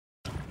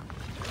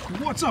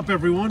What's up,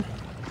 everyone?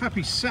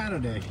 Happy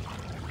Saturday.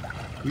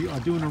 We are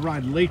doing a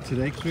ride late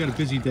today because we had a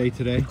busy day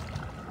today,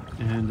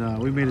 and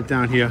we made it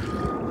down here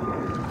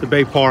to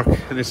Bay Park,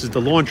 and this is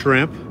the launch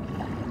ramp.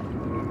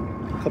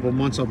 In a couple of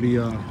months I'll be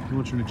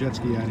launching a jet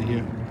ski out of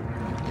here,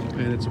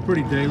 and it's a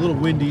pretty day, a little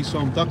windy, so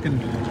I'm ducking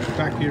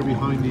back here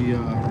behind the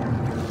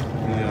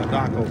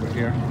dock over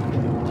here.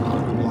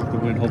 Block the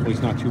wind. Hopefully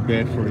it's not too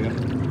bad for you.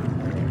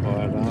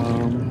 But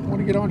I want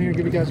to get on here and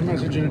give you guys a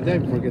message in a day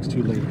before it gets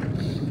too late.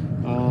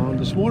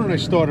 This morning I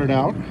started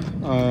out,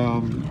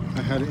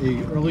 I had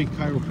an early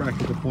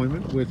chiropractic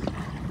appointment with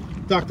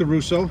Dr.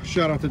 Russo.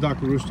 Shout out to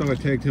Dr. Russo, I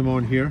tagged him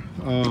on here.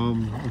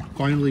 I'm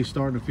finally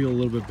starting to feel a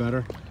little bit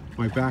better.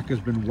 My back has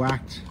been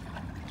whacked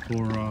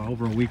for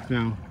over a week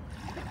now,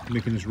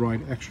 making this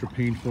ride extra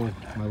painful.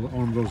 My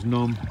arm goes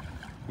numb.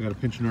 I got a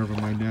pinched nerve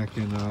in my neck,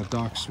 and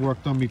Doc's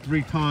worked on me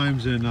 3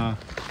 times, and I'm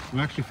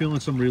actually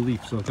feeling some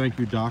relief, so thank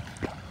you, Doc.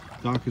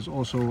 Doc is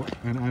also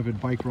an avid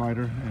bike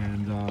rider,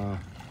 and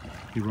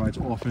he rides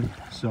often,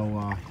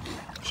 so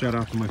shout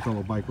out to my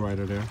fellow bike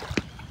rider there.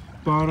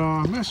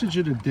 But message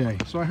of the day.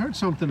 So I heard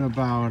something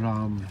about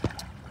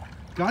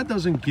God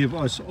doesn't give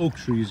us oak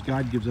trees,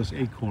 God gives us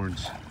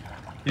acorns.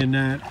 In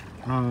that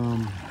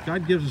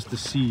God gives us the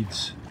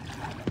seeds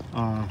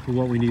for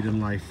what we need in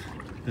life,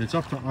 and it's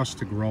up to us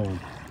to grow them.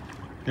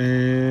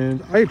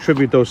 And I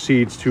attribute those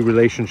seeds to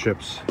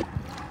relationships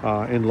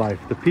in life,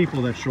 the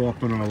people that show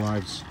up in our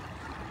lives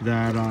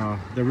that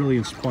really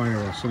inspire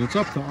us, and it's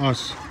up to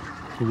us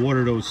to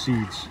water those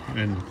seeds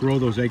and grow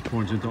those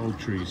acorns into oak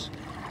trees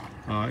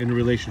in the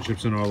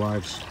relationships in our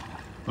lives.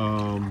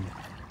 I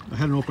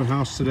had an open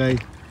house today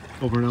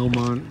over in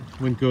Elmont.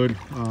 Went good.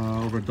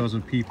 Over a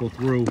dozen people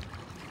through.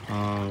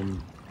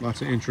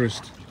 Lots of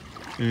interest,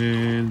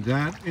 and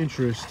that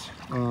interest,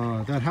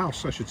 that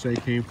house I should say,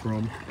 came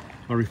from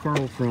a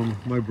referral from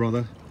my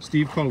brother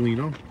Steve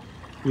Carlino,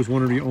 who's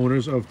one of the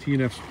owners of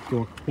T&F's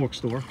Pork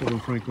Store over in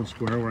Franklin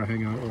Square, where I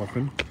hang out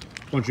often.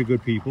 Bunch of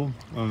good people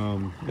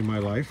in my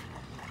life.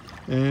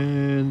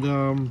 And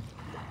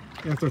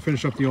after I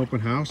finished up the open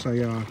house,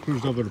 I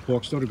cruised over to the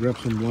Pork Store to grab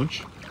some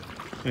lunch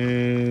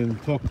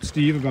and talked to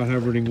Steve about how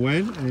everything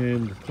went,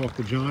 and talked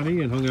to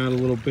Johnny and hung out a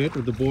little bit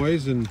with the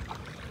boys and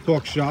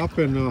talked shop,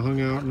 and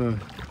hung out in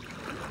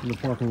the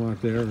parking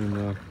lot there,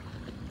 and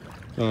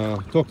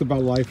talked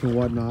about life and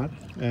whatnot,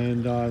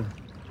 and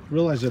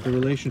realized that the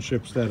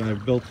relationships that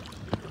I've built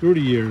through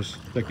the years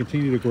that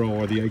continue to grow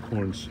are the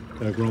acorns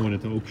that are growing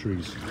into oak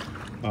trees.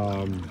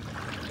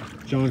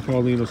 John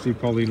Carlino, Steve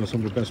Carlino,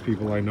 some of the best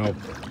people I know.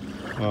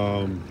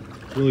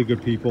 Really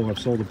good people. I've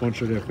sold a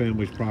bunch of their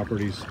family's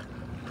properties.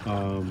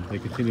 They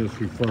continue to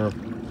refer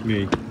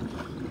me,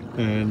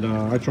 and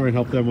I try and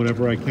help them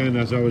whenever I can.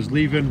 As I was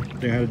leaving,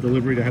 they had a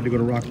delivery. They had to go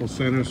to Rockville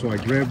Center, so I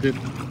grabbed it,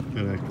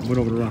 and I went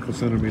over to Rockville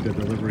Center, made the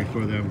delivery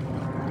for them.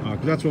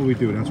 Because that's what we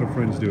do. That's what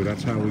friends do.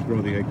 That's how we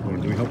grow the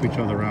acorns. We help each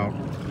other out.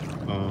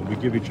 We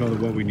give each other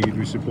what we need.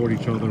 We support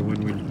each other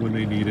when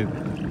they need it.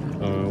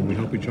 We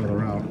help each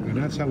other out, and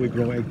that's how we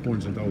grow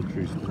acorns into oak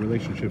trees, the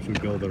relationships we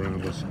build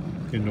around us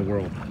in the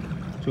world.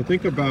 So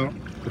think about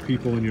the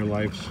people in your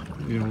lives.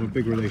 You know, I'm a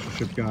big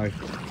relationship guy,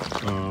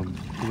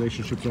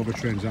 relationships over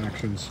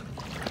transactions,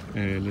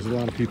 and there's a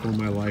lot of people in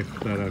my life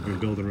that I've been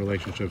building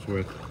relationships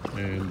with,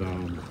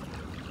 and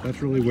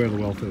that's really where the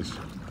wealth is.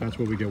 That's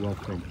where we get wealth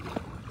from.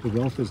 The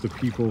wealth is the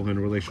people and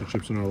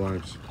relationships in our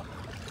lives.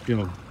 You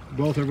know,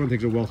 wealth, everyone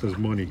thinks of wealth as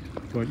money,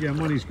 but yeah,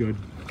 money's good.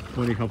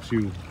 Money helps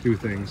you do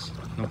things,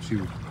 helps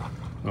you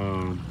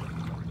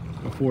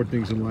afford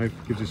things in life,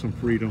 gives you some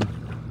freedom,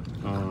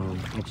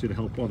 helps you to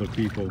help other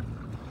people.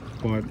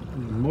 But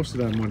most of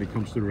that money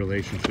comes through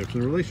relationships,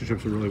 and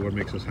relationships are really what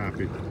makes us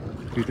happy.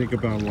 If you think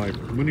about life,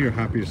 one of your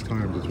happiest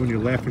times is when you're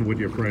laughing with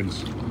your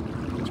friends.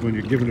 It's when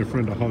you're giving a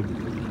friend a hug.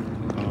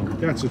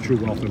 That's the true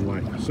wealth in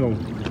life. So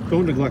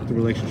don't neglect the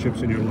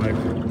relationships in your life.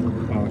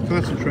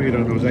 Concentrate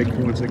on those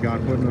acorns that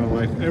God put in our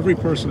life. Every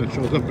person that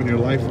shows up in your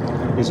life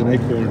is an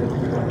acorn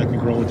that can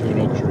grow into an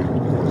oak tree.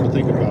 So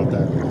think about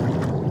that.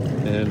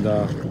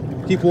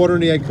 And keep watering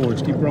the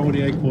acorns, keep growing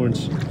the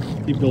acorns,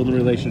 keep building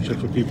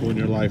relationships with people in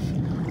your life,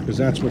 because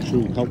that's what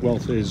true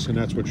wealth is, and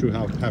that's where true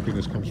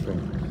happiness comes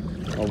from.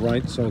 All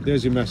right, so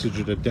there's your message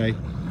of the day.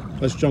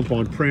 Let's jump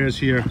on prayers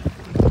here.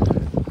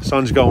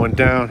 Sun's going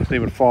down. In the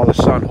name of the Father,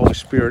 Son, Holy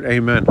Spirit,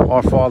 amen.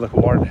 Our Father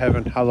who art in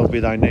heaven, hallowed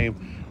be thy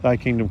name. Thy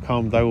kingdom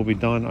come, thy will be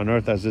done on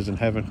earth as it is in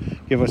heaven.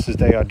 Give us this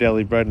day our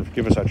daily bread, and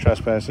forgive us our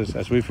trespasses,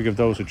 as we forgive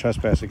those who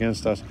trespass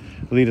against us.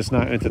 Lead us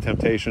not into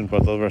temptation,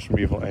 but deliver us from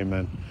evil.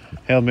 Amen.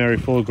 Hail Mary,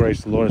 full of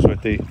grace, the Lord is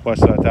with thee.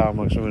 Blessed art thou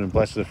amongst women, and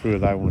blessed is the fruit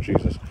of thy womb,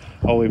 Jesus.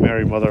 Holy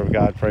Mary, Mother of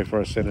God, pray for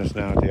us sinners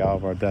now and at the hour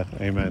of our death.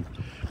 Amen.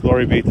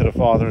 Glory be to the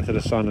Father, and to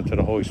the Son, and to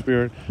the Holy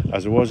Spirit,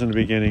 as it was in the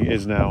beginning,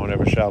 is now, and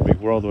ever shall be,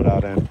 world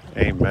without end.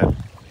 Amen.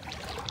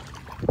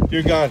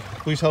 Dear God,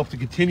 please help to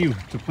continue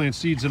to plant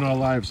seeds in our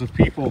lives of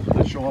people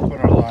that show up in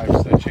our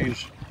lives, that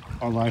change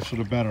our lives for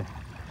the better.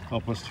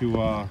 Help us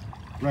to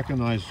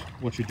recognize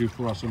what you do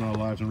for us in our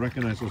lives, and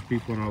recognize those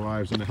people in our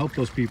lives, and to help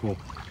those people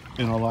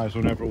in our lives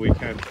whenever we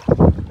can.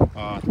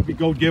 To be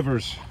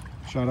go-givers.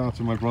 Shout out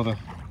to my brother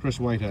Chris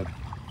Whitehead.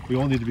 We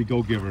all need to be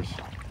go-givers.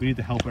 We need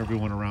to help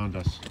everyone around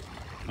us.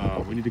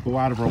 We need to go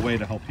out of our way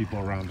to help people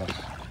around us,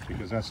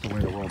 because that's the way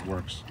the world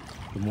works.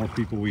 The more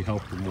people we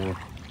help, the more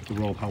the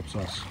world helps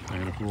us.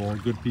 And if we're all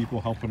good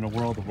people helping the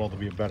world will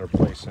be a better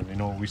place. And you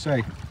know what we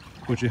say,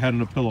 put your head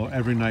on a pillow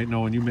every night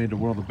knowing you made the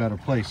world a better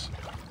place.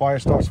 Fire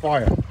starts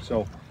fire.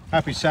 So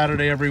happy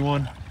Saturday,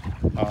 everyone.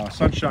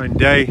 Sunshine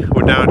day.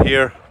 We're down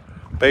here,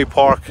 Bay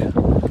Park,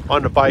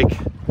 on the bike.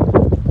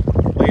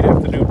 Late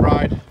afternoon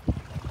ride.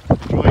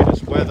 Enjoying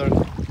this weather.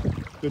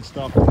 Good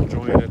stuff.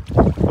 Enjoying it.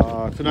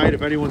 Tonight,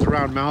 if anyone's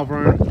around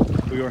Malvern,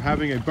 we are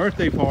having a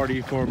birthday party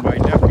for my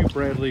nephew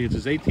Bradley. It's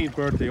his 18th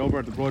birthday over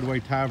at the Broadway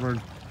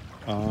Tavern.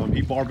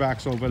 He bar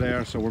backs over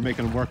there, so we're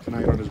making him work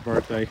tonight on his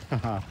birthday.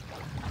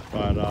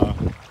 But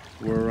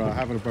we're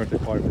having a birthday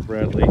party for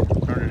Bradley,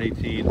 turning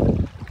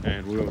 18,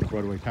 and we're over at the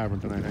Broadway Tavern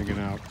tonight hanging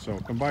out. So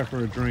come by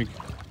for a drink.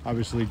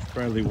 Obviously,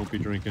 Bradley won't be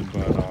drinking,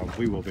 but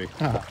we will be.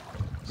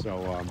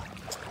 So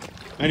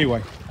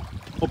anyway,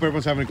 hope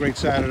everyone's having a great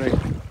Saturday.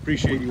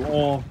 Appreciate you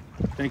all.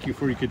 Thank you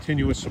for your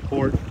continuous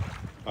support.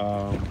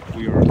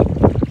 We are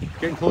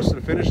getting close to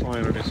the finish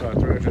line on this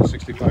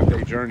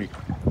 365-day journey,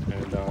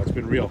 and it's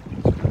been real.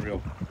 It's been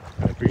real.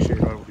 I appreciate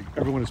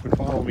everyone that's been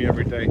following me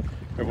every day,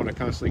 everyone that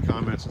constantly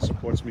comments and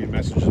supports me and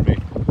messages me.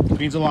 It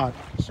means a lot,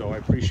 so I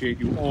appreciate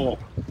you all.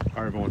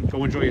 All right, everyone,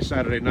 go enjoy your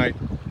Saturday night.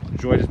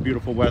 Enjoy this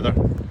beautiful weather,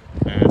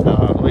 and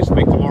let's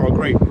make tomorrow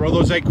great. Grow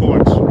those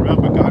acorns.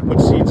 Remember, God put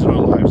seeds in our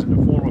lives in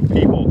the form of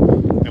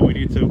people, and we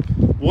need to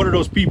water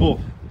those people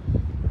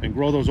and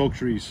grow those oak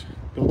trees,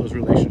 build those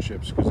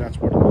relationships, because that's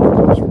where the wealth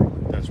comes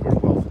from. That's where the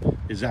wealth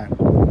is at.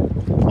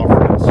 Our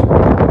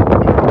friends.